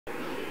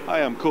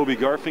Hi, I'm Kobe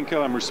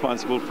Garfinkel. I'm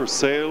responsible for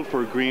sale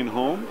for Green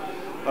Home.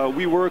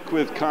 We work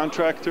with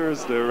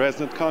contractors, the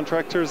RESNET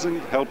contractors, in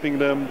helping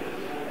them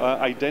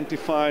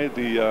identify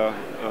the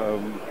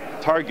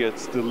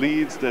targets, the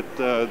leads that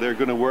they're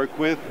going to work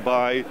with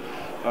by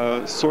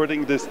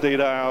sorting this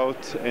data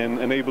out and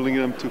enabling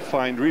them to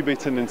find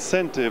rebates and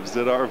incentives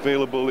that are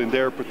available in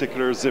their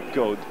particular zip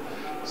code.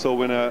 So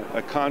when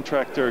a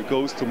contractor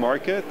goes to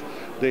market,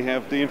 they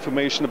have the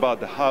information about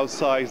the house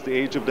size, the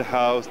age of the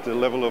house, the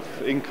level of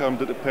income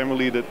that the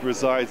family that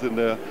resides in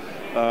the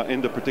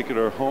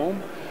particular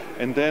home,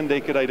 and then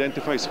they could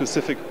identify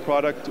specific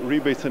product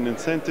rebates and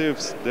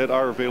incentives that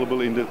are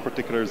available in that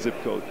particular zip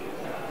code.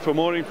 For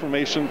more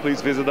information,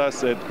 please visit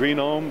us at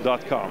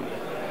greenhome.com.